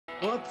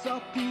What's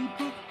up,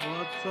 people?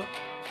 What's up?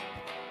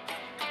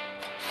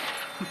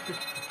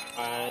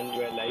 And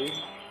we're live.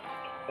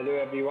 Hello,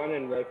 everyone,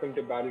 and welcome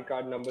to Battle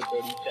Card number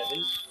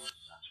 37.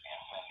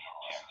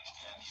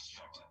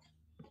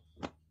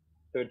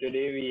 So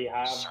today we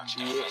have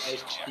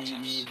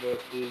DSCE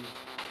versus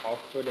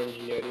Oxford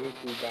Engineering,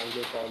 two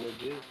Bangalore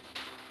colleges,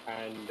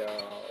 and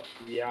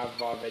we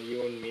have our very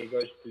own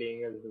Meghaj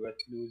playing as the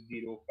West Blues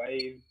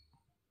 05.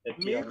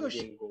 Let's see how the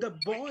game goes. The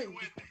boy.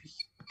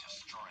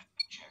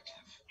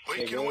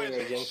 They're going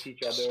against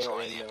each other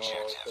in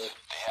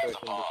search and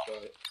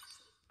destroy.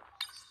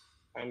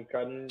 And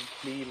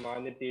currently,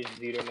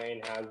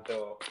 Manitesh09 has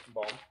the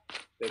bomb.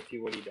 Let's see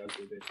what he does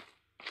with it.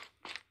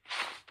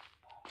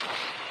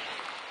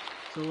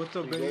 So what's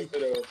up, Benny?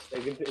 Benny?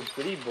 It's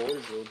pretty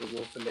bold, bro, to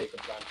go for like a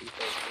planting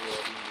site early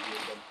in the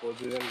game, but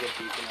both of them get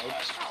taken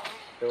out.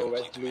 So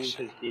West Blues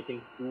has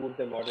taken two of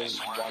them out in one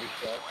shot. Very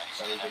cool.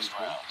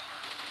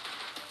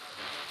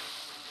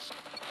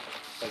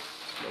 Let's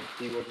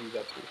see what he's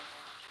up to.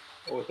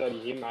 Oh, sorry,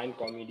 him and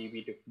Call Me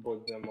DB took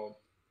both of them out.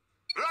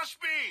 Rush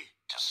B!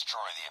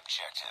 Destroy the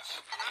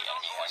objective. The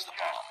enemy has the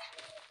bomb.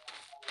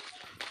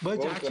 But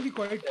it's actually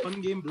quite a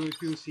fun game, bro,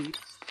 if you see.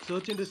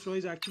 Search and Destroy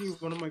is actually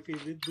one of my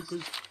favorites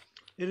because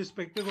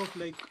irrespective of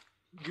like,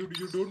 you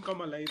don't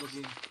come alive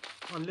again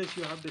unless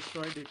you have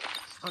destroyed it,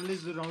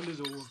 unless the round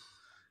is over.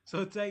 So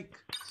it's like,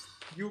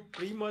 you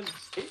pretty much,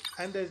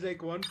 and there's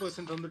like one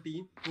person on the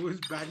team who is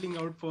battling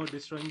out for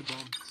destroying the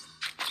bomb.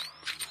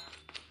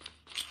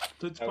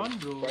 So it's fun,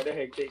 bro. Quite a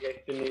hectic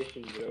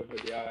explanation, bro,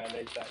 but yeah, I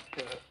like that.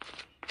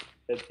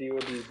 Let's see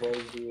what these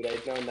boys do.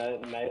 Right now,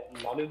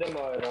 none of them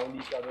are around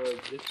each other.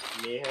 It's just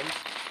mayhem.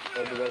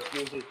 But the West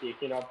Blues is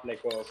taking up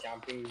like a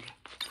camping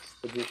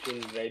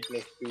position right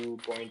next to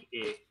point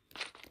A.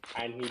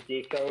 And he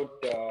takes out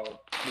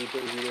Sleeper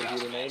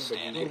 009, but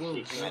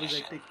he gets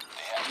taken out.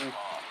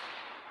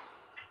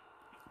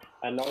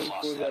 And now he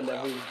scores at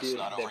levels they're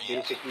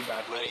basically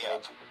battling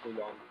out for too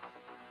long.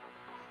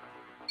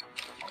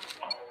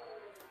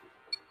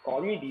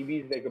 Call Me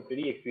DB is like a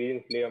pretty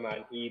experienced player,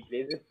 man. He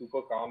plays it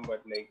super calm,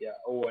 but like, yeah.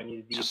 Oh, and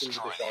he's deep into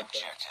the shot.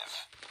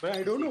 But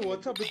I don't know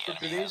what's up with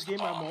today's game.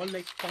 I'm all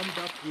like pumped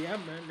up. Yeah,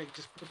 man. Like,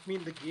 just put me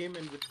in the game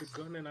and with the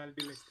gun, and I'll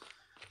be like,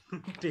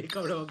 take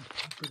out all.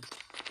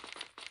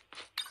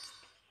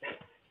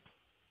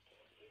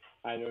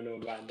 I don't know,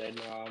 man. Right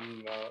now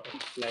I'm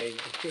flying.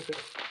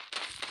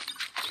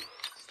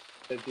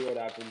 Let's see what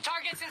happens.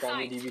 Call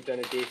Me DB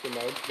trying to take him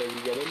out. Does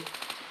he get him?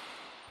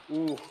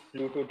 Ooh,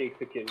 Pluto takes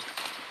the kill.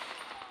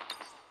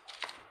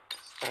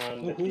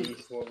 And let's see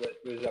what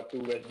was up to.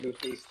 West Blue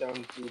takes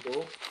down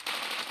Pluto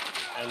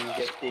and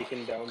gets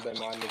taken down by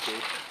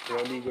Manitesh.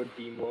 Really good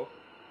teamwork.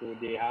 So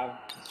they have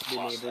been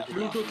able to.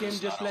 Pluto came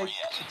just like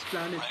its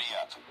planet.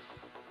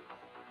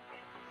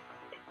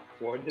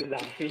 What does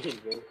that mean,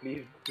 bro?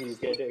 Please, you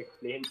get to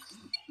explain.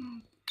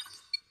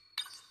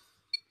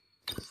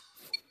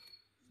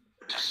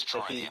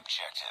 Destroy the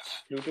objective.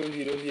 Pluto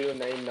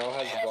 009 now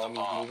has a bomb.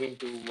 He's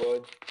moving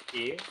towards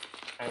A.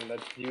 And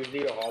that's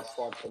usually a hot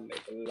spot for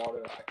like a lot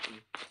of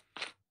action.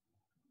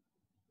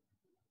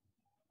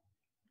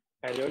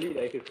 I really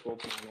like his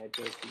scope, man. I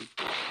think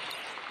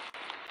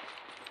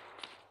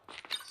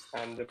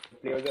and the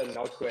players are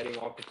now squaring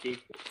off to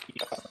take.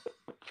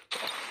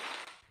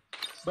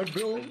 But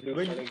bro,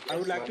 I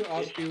would like to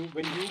ask you,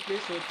 when you play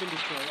Search and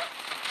Destroy,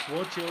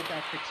 what's your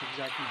tactics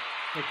exactly?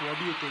 Like, what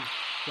do you think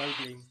while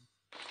playing?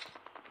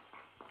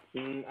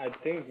 I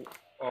think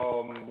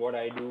what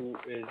I do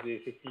is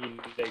basically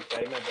like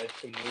try my best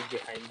to move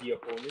behind the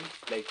opponent,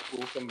 like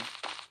go from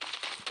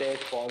their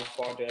spawn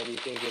spot or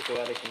everything just so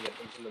that I can get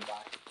them from the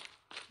back.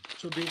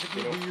 So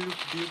basically, do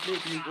you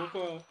go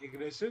for being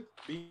aggressive,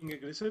 or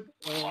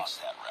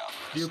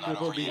do you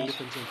prefer being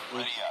defensive?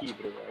 Key,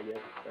 bro, I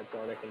guess that's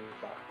all I can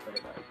classify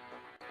that.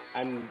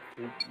 And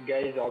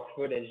guys,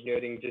 Oxford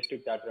Engineering just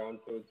took that round,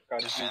 so it's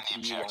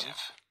currently 3-1.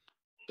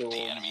 So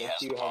let's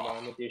see how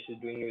Manitesh is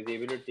doing. He was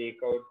able to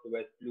take out the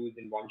West Blues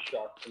in one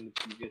shot in the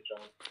previous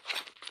round.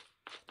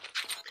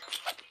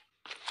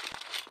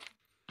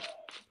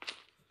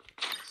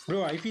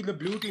 Bro, I feel the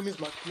blue team is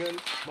much more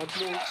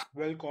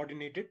well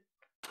coordinated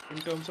in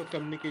terms of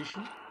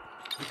communication,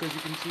 because you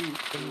can see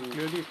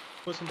clearly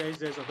person dies,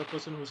 there's other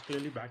person who's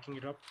clearly backing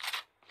it up.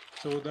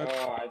 So that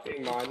I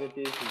think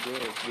Manitesh is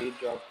doing a great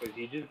job because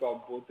he just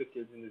got both the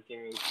kills in this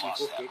game. It was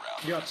super quick.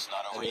 Yeah.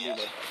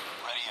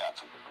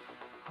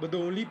 But the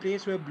only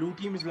place where blue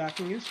team is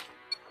lacking is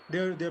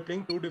they're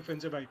playing too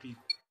defensive, I feel.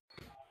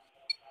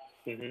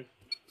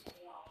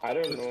 I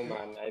don't know,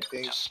 man. I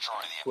think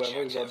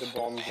whoever's got the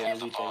bomb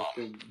generally tends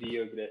to be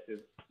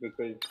aggressive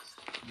because,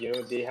 you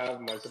know, they have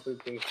multiple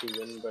things to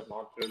win but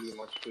not really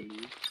much to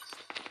lose.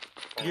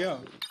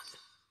 And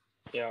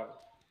yeah,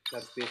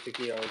 that's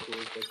basically how it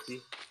goes. Let's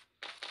see.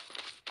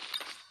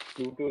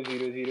 Pluto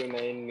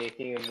 009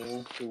 making a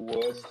move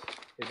towards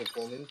his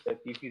opponent.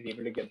 Let's see if he's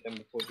able to get them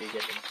before they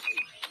get him.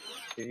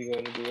 Is he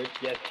going to do it?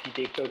 Yes, he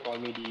takes out Call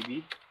Me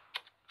DB.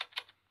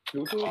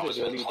 Pluto is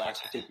a really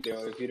tactical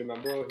player. If you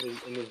remember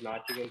in his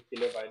match against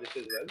Killer Virus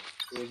as well,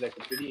 he was like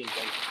a pretty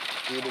intense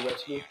the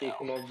West Blues take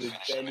him off with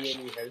barely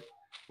any help.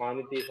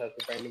 Manitesh has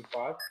to find him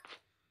fast.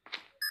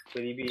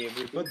 Will he be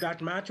able to? But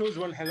that match was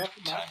one hell of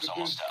a match Time's because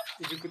almost up.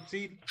 if you could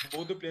see,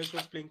 both the players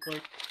was playing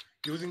quite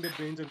using their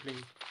brains and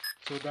playing.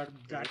 So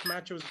that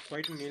match was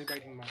quite a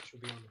nail-biting match, to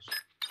be honest.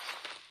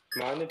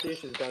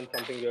 Manitesh has done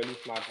something really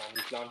smart, man.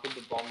 He planted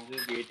the bomb,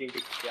 just waiting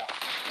to. Yeah,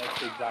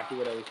 that's exactly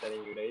what I was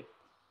telling you, right?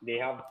 They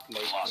have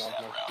like Lost not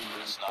that much to round, but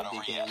lose, it's not but they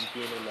over can yet.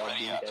 retain a lot Ready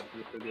being up.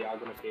 deadly, so they are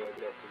going to play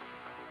aggressive.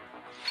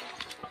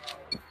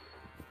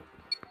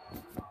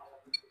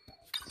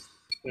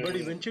 But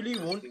eventually,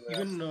 won't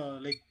Yeah.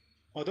 even like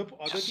other team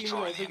will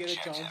Destroy also the get a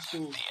objective. chance to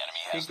The enemy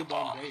has take the the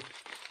bomb, bomb. right?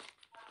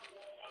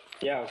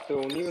 Yeah, so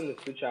only when the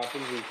switch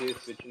happens is there a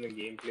switch in the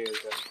gameplay as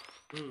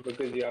well.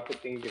 Because you have to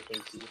think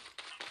differently.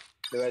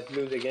 The West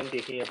Blues again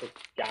taking up a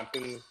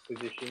camping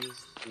position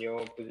near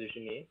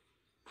position A.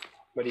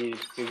 But he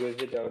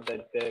figures it out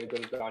that they're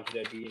going to plant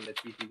it at B and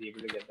let's see if he's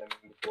able to get them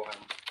beforehand.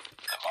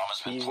 The bomb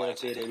has been He's going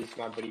to play planted. really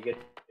smart, but he gets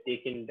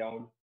taken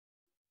down.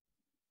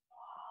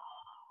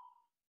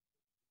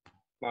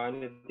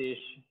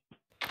 Manitesh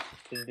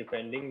is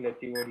defending. Let's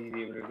see what he's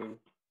able to do.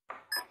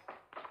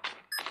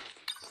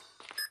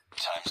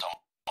 Time's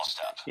almost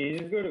up. He's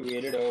just going to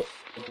wait it out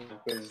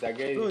because that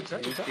guy So needs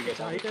it's to get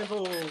high on. time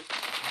for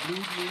Blue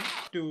team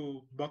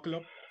to buckle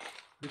up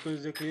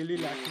because they're clearly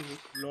lacking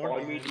a lot.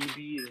 Call me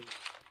DB is.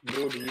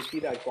 Bro, did you see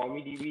that? Call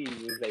me DB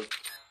was like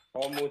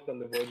almost on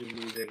the verge of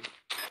losing.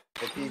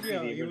 Let's see if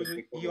Yeah, he's able to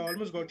pick he over.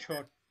 almost got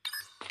shot.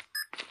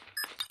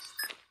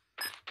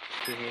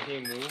 He's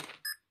making a move.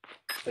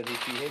 Does he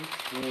see him?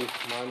 Ooh,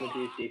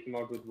 Manitesh takes him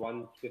out with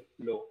one swift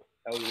blow.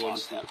 That was really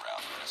Lost cool. that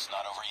round, but it's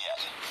not over yet.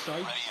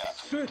 Side Ready up.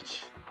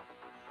 switch.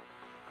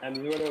 And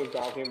this is what I was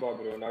talking about,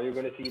 bro. Now you're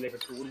going to see like a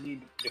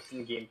totally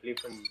different gameplay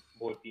from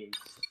both teams.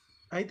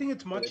 I think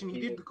it's much Let's see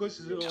needed what- because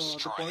the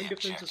Destroy point the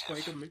difference is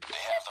quite a objective. bit.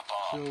 They have the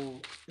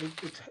bomb.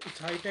 So it's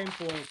high time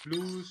for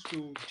Blues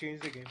to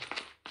change the game.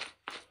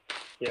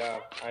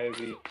 Yeah, I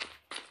agree.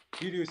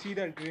 Did you see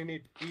that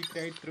grenade? He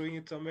tried throwing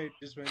it somewhere, it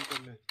just went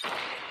somewhere.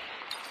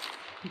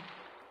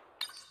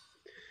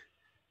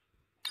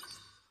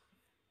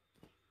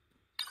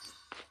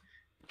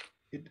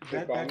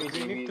 That Call me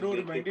grenade DB throw is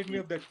reminded me basically-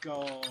 of that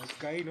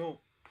guy,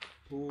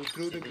 who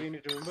threw the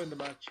grenade. Remember in the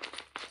match?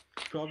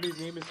 Probably his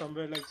name is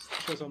somewhere like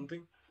or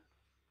something.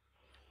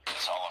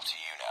 It's all up to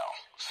you now.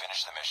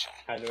 Finish the mission.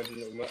 I don't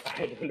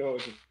know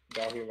what you're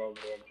talking about,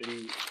 bro. I'm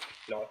pretty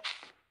lost.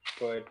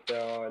 But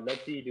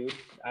let's see, dude.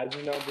 As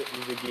of now,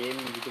 the game,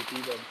 you can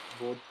see that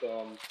both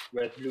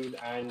West Blues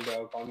and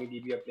Call Me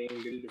DB are playing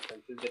little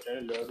defenses. They're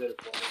trying to lure their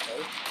opponents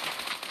out,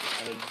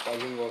 and it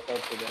doesn't work out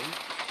for them.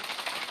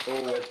 So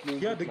West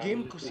Blues Yeah, the game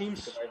manages to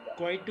seems survive that.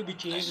 quite to be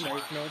changed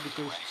right now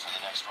because Ready for the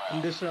next in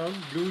round. this round,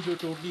 Blues are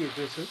totally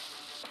aggressive.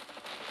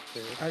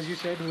 As you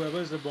said,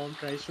 whoever's the bomb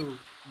tries to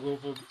go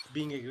for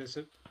being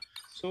aggressive.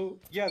 So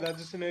yeah, that's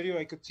the scenario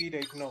I could see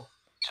right now.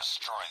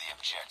 Destroy the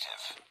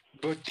objective.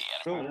 But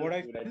bro, what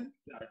I Right, feel,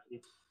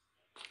 exactly.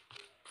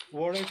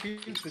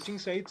 switching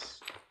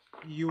sides,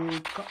 you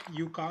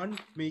can't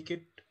make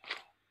it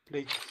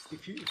like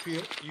if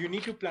you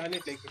need to plan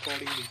it like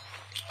accordingly.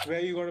 Where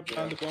you gotta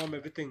plan the bomb,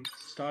 everything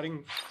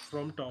starting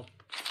from top.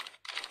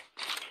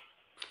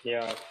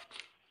 Yeah,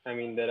 I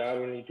mean there are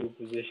only two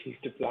positions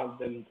to plant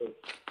them. So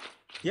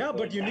Yeah,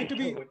 but you need to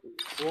be.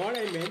 What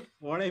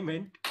I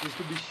meant is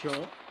to be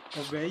sure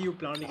of where you're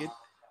planting it,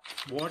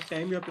 what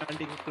time you're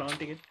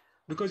planting it,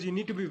 because you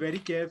need to be very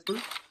careful.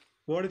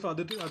 What if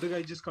other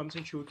guy just comes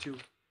and shoots you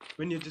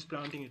when you're just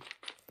planting it?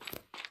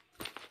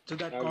 So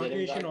that Now getting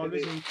coordination back to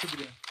always the- needs to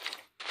be there.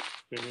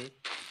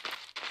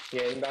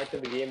 Getting back to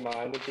the game,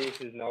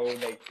 Manitesh is now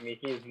like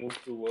making his move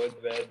towards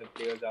where the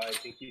players are. I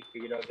think he's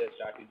figured out their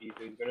strategy,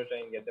 so he's gonna try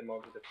and get them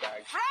out with the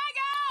flag.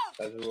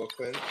 Doesn't work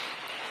for him.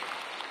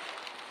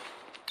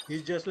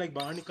 He's just like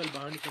bahar nikal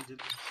jaldi.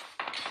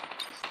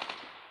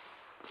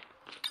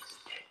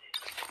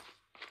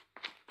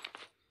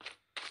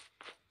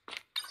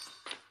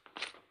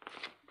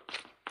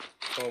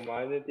 So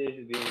Manitesh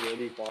is being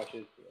really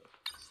cautious here.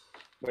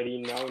 But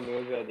he now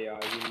knows where they are.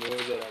 He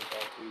knows they're on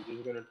top. So he's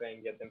just gonna try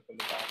and get them from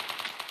the back.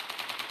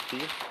 See?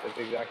 That's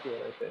exactly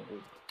what I said,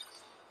 dude.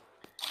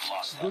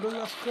 Lost that Good on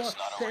round, us, but it's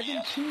not over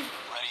yet. 7-2.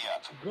 Ready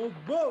up.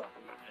 Go.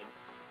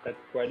 That's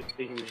quite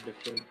a huge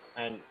difference.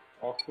 And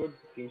Oxford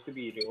seems to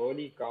be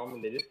really calm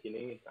and they're just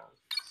killing it now.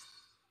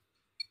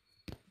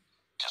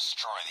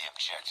 Destroy the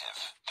objective.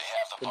 They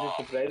have the Which is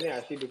bomb. surprising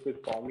actually because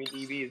Tommy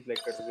TV is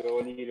like a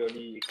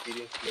really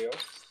experienced player,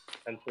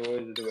 and so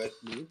is the West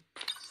Blues.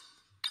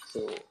 So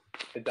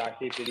it's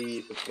actually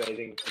pretty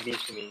surprising, at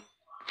least to me,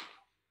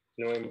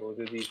 knowing both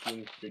of these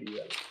teams pretty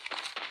well.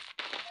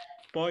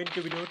 Point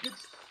to be noted.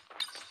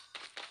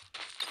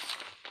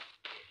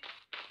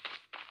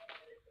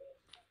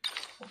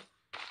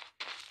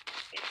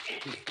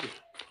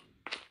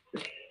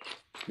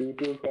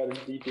 Pluto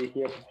currently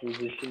taking up a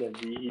position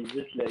at B. He's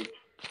just like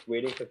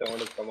waiting for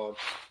someone to come out.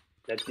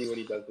 Let's see what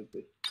he does with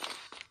this.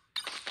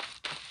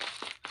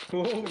 Oh,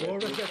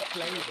 what was that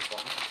flying?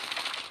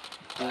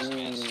 Last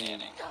man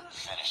standing.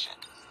 Finish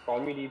it. Call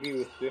Me DB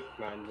was swift,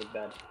 man, with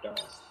that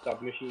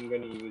submachine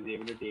gun. He was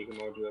able to take him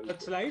out really That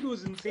quick. slide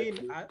was That's insane.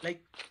 blue.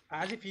 Like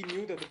as if he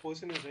knew that the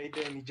person is right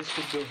there, and he just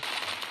took the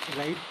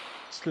right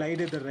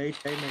slide at the right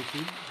time. I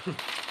feel,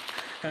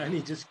 and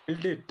he just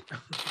killed it.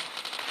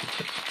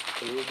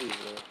 Crazy,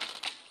 bro. The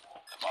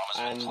bomb has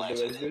been And the planted.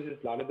 West Blues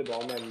just planted the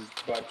bomb,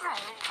 but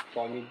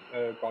Call Me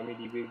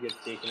DB gets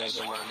taken out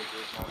by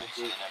Monitors.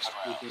 Monitors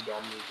absolutely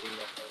dominating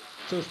that fight.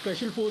 So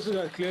special forces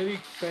are clearly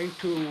trying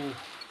to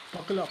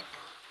buckle up,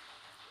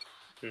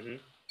 Mm-hmm.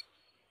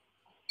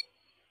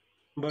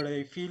 but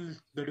I feel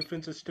the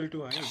difference is still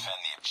too high. Defend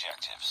the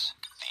objectives.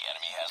 The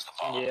enemy has the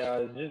bomb. Yeah,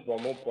 it's just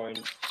one more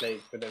point,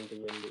 like, for them to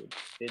win, dude.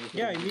 They just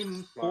Yeah, need I to be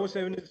mean smart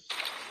 4-7 about it. is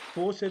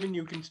 4-7.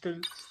 You can still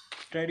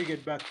try to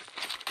get back.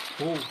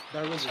 Oh,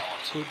 that was a Tell them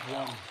to good you now.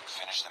 one.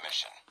 Finish the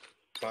mission.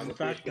 In Monitors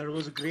fact, that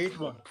was a great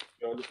one.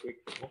 really quick,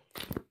 you know?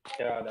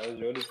 Yeah, that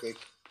was really quick.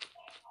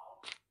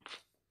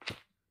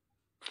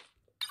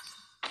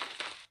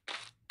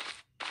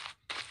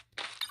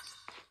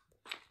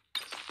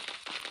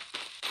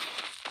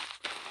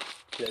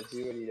 Let's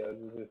see what he does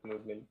with this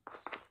movement.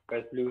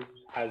 West Blue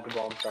has the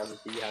bomb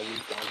currently. He hasn't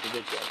planted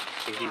it yet.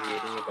 So he's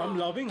waiting it I'm out.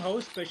 loving how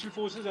special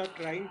forces are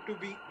trying to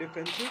be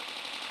defensive,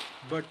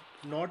 but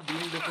not being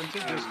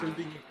defensive. They're still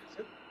being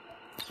aggressive.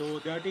 So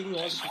they are taking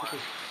all the criticals.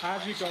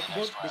 As we talked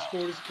about, the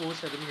score is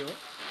 4-7 here.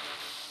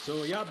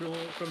 So yeah, bro,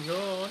 from here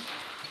on,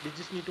 they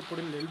just need to put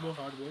in a little more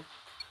hard work,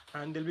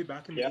 and they'll be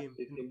back in the Yeah, game.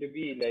 they seem to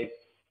be like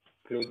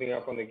closing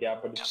up on the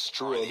gap, but it's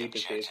too Destroy the early to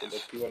say. So objective.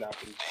 let's see what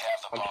happens. They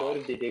have the I'm sure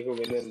bomb. if they take a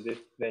win in this,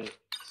 then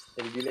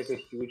it'll be like a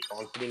huge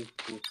confidence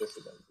booster for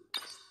them.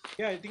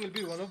 Yeah, I think it'll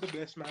be one of the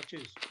best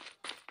matches.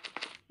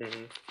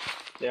 Mm-hmm.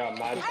 Yeah,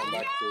 mad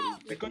comeback story.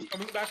 Because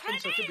coming back from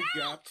such a big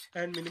gap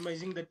and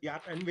minimizing that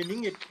gap and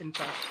winning it, in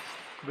fact,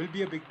 will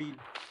be a big deal.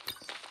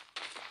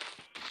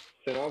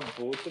 So now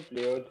both the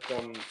players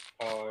from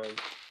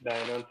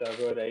Dayananda and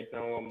Sagar right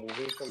now are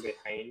moving from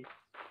behind.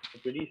 A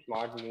pretty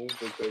smart move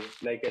because,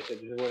 like I said,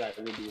 this is what I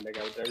would do. Like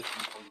I would try to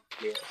see from the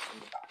player from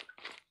the back.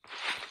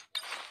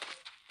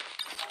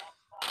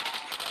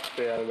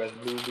 So yeah, West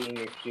Blue being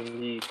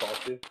extremely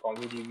cautious. Call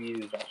Me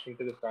DB is rushing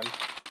to the front,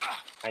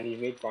 and he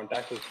made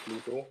contact with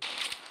Pluto.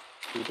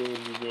 Pluto is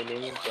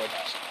regaining, but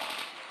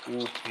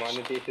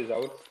Manitesh is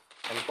out,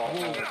 and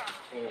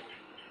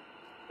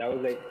that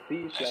was like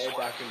three Nice slide work.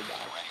 attack in the back.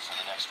 Ready for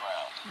the next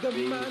round. The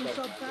Big man's up,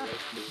 are man, back.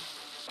 West Blue.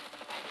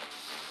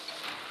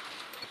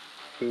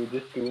 So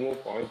just 2 more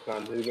points,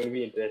 man. This is going to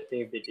be interesting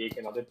if they take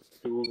another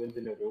 2 wins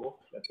in a row.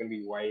 That's going to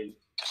be wild.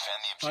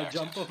 Defend the I'll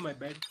objective. jump off my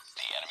bed.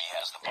 The enemy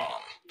has the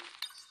bomb.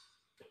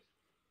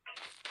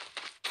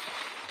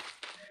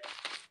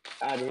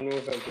 I don't know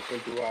if I'm picking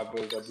too hard,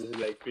 but this is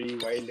like pretty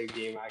wild a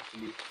game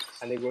actually.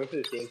 And they're going for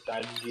the same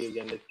strategy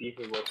again. Let's see if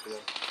it works for them.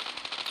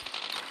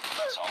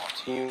 It's all up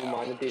to you now.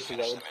 Manitesh is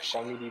Finish out. the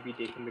mission. Tommy DB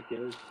taking the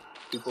kills.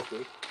 Super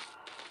quick.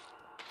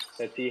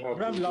 Let's see how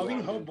But I'm Pluto loving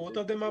how handles both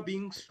this. of them are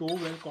being so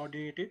well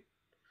coordinated,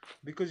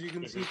 because you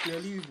can see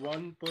clearly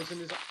one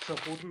person is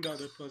supporting the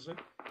other person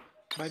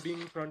by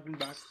being front and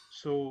back.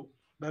 So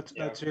that's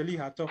really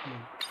hats off,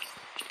 man.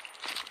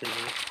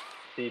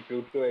 See,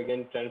 Pluto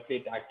again trying to play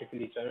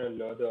tactically, trying to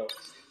lure the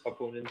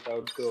opponents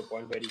out to a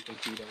point where he can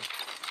see them.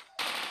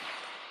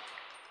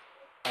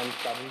 And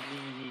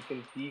currently he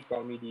can see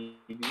Tommy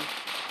DB.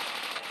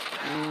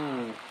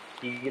 Ooh,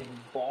 he gets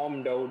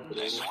bombed out, bro.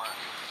 Nice work.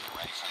 Get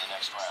ready for the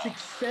next round.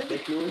 6-7. They're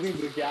closing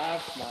the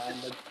gap, man.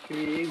 That's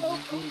crazy.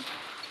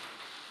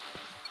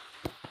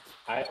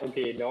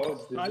 Okay, now this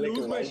is I like a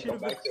lose my wild shit if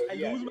comeback it, I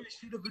story. lose my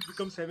shit if it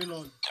becomes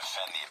 7-all.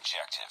 Defend the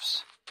objectives.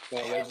 Now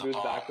They have let's the go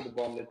bomb. back to the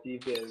bomb. Let's see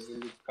if they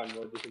will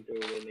convert this into a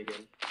win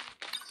again.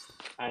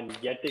 And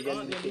yet again,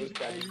 the They're same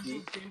strategy.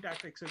 using the same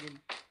tactics again.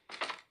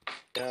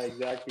 Yeah,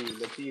 exactly.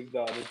 Let's see if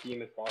the other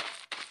team is caught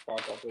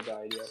up with the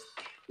idea.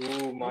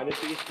 Ooh,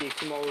 Manasi takes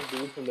him out,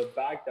 dude, from the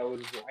back. That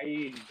was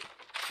wild.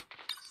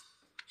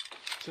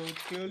 So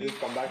it's clearly This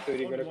comeback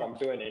story going to come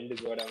to an end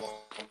is what I'm on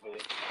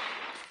today.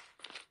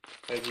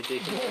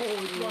 Hesitation.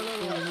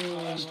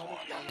 it's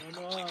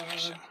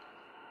Completion.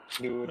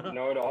 Dude,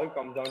 now it all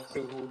comes down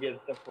to who gets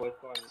the first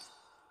one.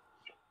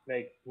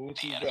 Like, who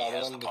sees the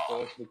other one the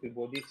first, because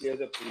both these players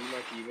are pretty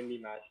much evenly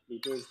matched.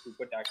 Pluto is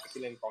super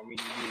tactical and Comedy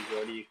is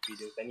really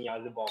experienced, and he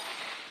has a bomb.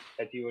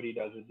 Let's see what he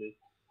does with this.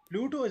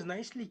 Pluto is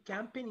nicely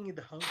campaigning in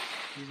the house.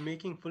 He's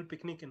making full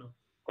picnic, you know.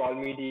 Call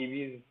Me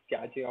DB is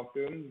catching up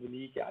to him. Will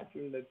he catch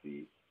him? Let's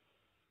see.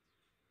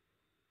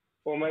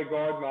 Oh my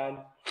god, man.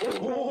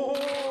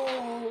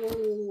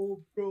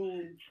 Oh,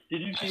 bro.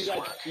 Did you see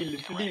that? He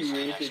literally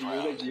waited. He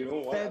was like, you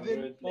know what?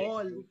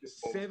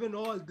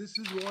 7-all. This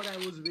is what I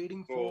was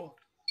waiting for.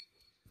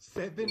 This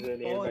is a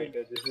nail 7-all.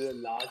 biter. This is the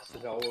last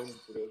round,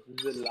 bro.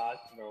 This is the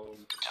last round.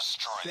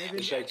 Destroy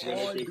the 7 It's like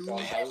objective. gonna take dude.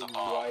 off. That was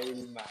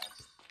wild, man.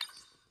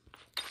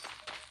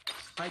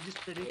 I just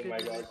Oh predicted my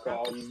it. god,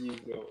 Call Me,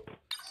 bro.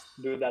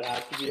 Dude, that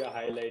has to be a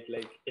highlight.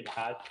 Like, it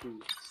has to.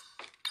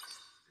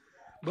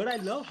 But I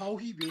love how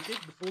he waited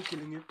before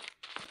killing it,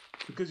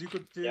 because you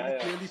could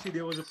clearly see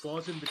there was a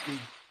pause in between.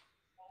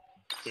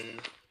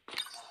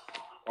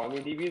 Tommy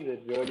DB is a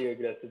really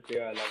aggressive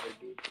player. I love it,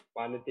 dude.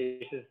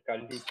 Manatesh is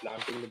currently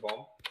planting the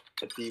bomb.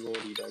 Let's see what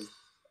he does.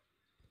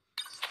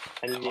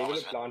 And he's able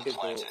to plant it,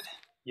 so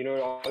it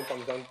all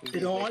comes down to It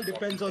these all next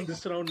depends on 40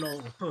 this round now.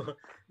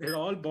 It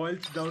all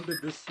boils down to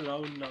this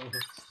round now.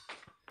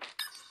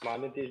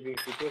 Manatesh being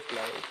super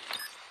sly.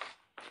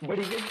 But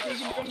he gets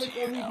taken from the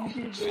Tommy DB,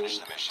 bro. Finish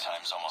the mission.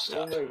 Time's almost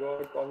Oh up. my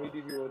god, Tommy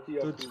DB, what's he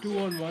So up it's to?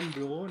 2-on-1,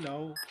 bro.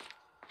 Now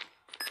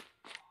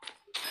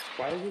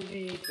Why doesn't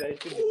he try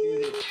to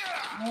defuse it?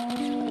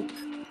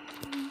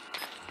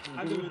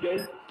 and Dude,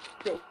 guys,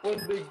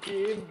 covered the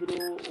game, bro.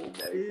 Oh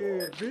my they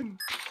god. win.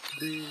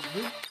 They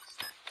win.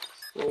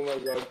 Oh my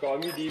god,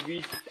 Tommy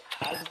DB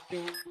has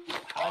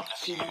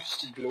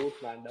to gloat,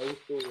 man. That was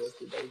so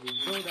worth it. That was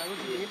Bro, that was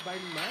a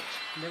nail-biting match.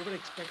 Never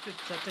expected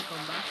such a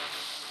comeback.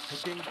 I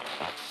think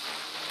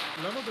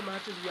none of the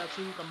matches we have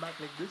seen come back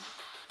like this.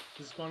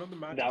 This is one of the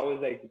matches. That was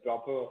like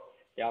proper.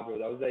 Yeah, bro.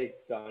 That was like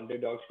the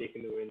underdogs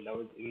taking the win. That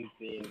was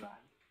insane, man.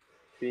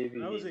 Crazy.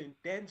 That was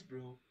intense,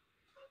 bro.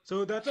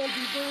 So that's all,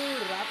 people.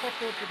 Wrap up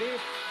for today.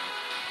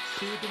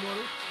 See you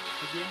tomorrow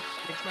again.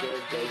 Next match.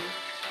 Cheers, guys.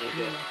 Take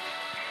care.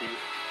 See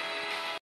you.